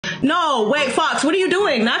No, wait, Fox, what are you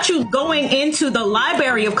doing? Not you going into the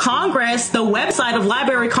Library of Congress, the website of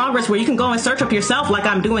Library of Congress, where you can go and search up yourself like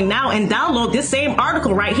I'm doing now and download this same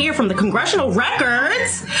article right here from the Congressional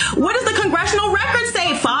Records. What does the Congressional Records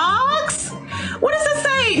say, Fox? What does it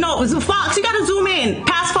say? No, Fox, you gotta zoom in.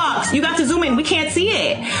 Past Fox, you got to zoom in. We can't see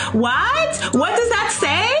it. What? What does that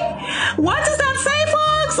say? What does that say,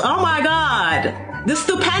 Fox? Oh my God. The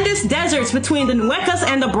stupendous deserts between the Nuecas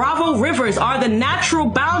and the Bravo rivers are the natural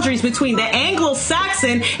boundaries between the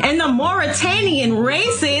Anglo-Saxon and the Mauritanian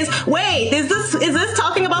races. Wait, is this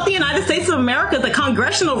talking about the United States of America, the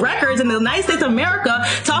Congressional Records in the United States of America,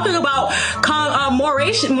 talking about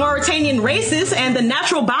Mauritanian races and the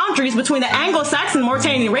natural boundaries between the Anglo-Saxon and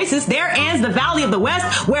Mauritanian races? There ends the Valley of the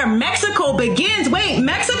West, where Mexico begins. Wait,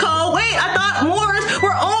 Mexico? Wait, I thought Moors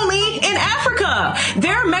were only in Africa.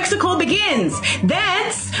 There Mexico begins.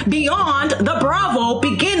 Thence, beyond the Bravo,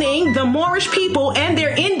 beginning the Moorish people and their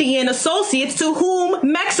Indian associates to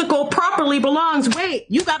whom Mexico properly belongs. Wait,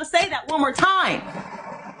 you gotta say that one more time.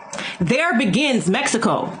 There begins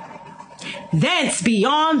Mexico. Thence,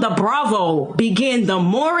 beyond the Bravo, begin the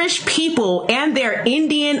Moorish people and their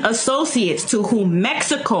Indian associates to whom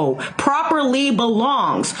Mexico properly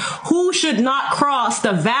belongs, who should not cross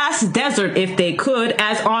the vast desert if they could,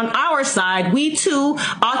 as on our side, we too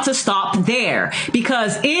ought to stop there,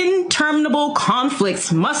 because interminable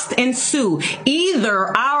conflicts must ensue,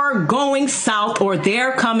 either our going south or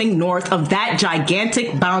their coming north of that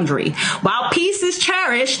gigantic boundary. While peace is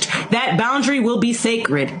cherished, that boundary will be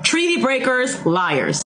sacred. Treaty breakers, liars.